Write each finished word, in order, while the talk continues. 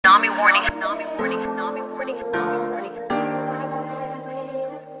Yeah,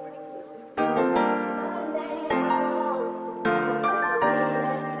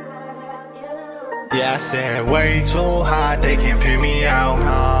 I said way too hot, they can't pick me out.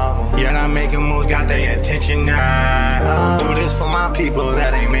 Yeah, I'm making moves, got their attention now. Do this for my people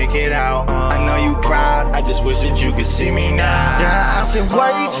that ain't make it out. I know you proud, I just wish that you could see me now. Yeah, I said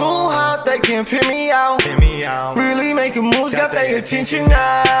way too hot, they can't pick me out. Really making moves, got their attention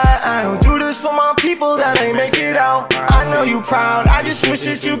now. I don't do this for my people that ain't make it out. I know you proud, I just wish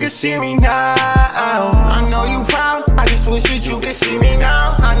that you could see me now. I know you proud, I just wish that you could see me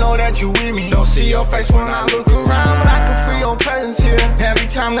now. I know that you with me, don't see your face when I look around, but I can feel your presence here every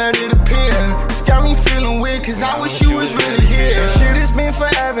time that it appears. It's got me feeling weird, cause I wish you was really here. Shit, it's been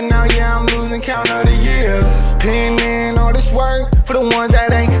forever now, yeah, I'm losing count of the years. Putting in all this work for the ones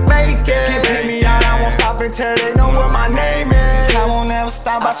that ain't make it. Can't pay me out, I won't stop until they know what my name is. I won't ever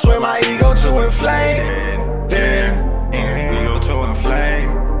stop, I swear my ego to inflate. Ego to inflate.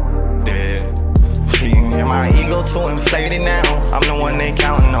 Yeah, my ego too inflated now. I'm the one they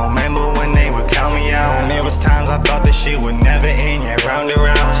counting on. Remember when they would count me out? And there was times I thought this shit would never end. Yeah, round and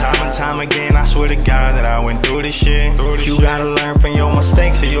round, time and time again, I swear to God that I went through this shit. You gotta learn from your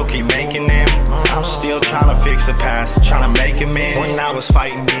mistakes so you'll keep making them. I'm still trying to fix the past, trying to make amends. When I was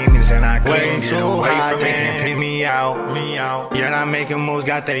fighting demons and I couldn't get away from it, they can't pick me out. Yeah, I'm making moves,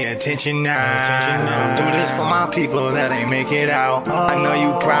 got their attention now. Do this for my people that ain't make it out. I know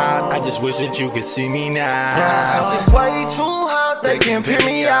you proud, I just wish that you could see me now. I said way too hot, they can't pick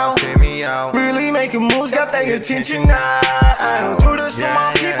me out. Really making moves, got their attention now. I don't do this for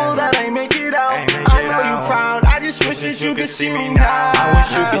my people that ain't make it out. I know you proud, I just wish that you could see me now. I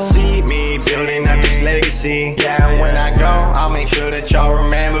wish you could see me building up this legacy. Yeah, and when I go, I'll make sure that y'all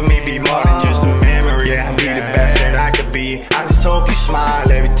remember me. Be more than just a memory. Yeah, be the best that I could be. I just hope you smile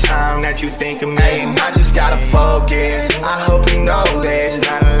every time that you think of me. I just gotta focus, I hope you know this.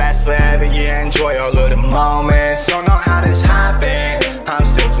 Nothing lasts forever, yeah, enjoy all of the moments. Don't know how this happened, I'm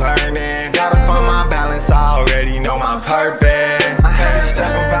still learning. Gotta find my balance, I already know my purpose. I had to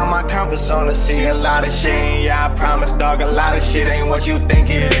step about my comfort zone to see a lot of shit. Yeah, I promise, dog, a lot of shit ain't what you think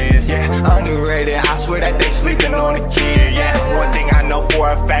it is. Yeah, underrated, I swear that they sleeping on a kid. Yeah, one thing I know for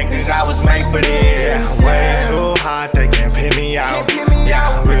a fact is I was made for this. Yeah, way too hot, they can't pick me out.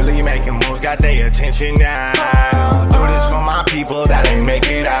 Yeah, really making moves, got their attention now. Do this for my people that ain't make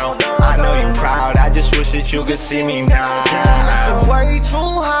it out. I know you proud, I just wish that you could see me now. I said way too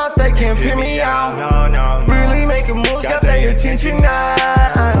hot, they can't pick me out. Really making moves, got their attention now.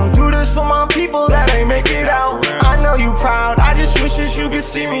 I don't do this for my people that ain't make it out. I know you proud, I just wish that you could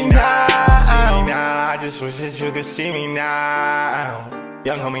see me now. I just wish that you could see me now.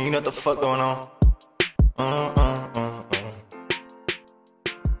 Young homie, you know what the fuck going on.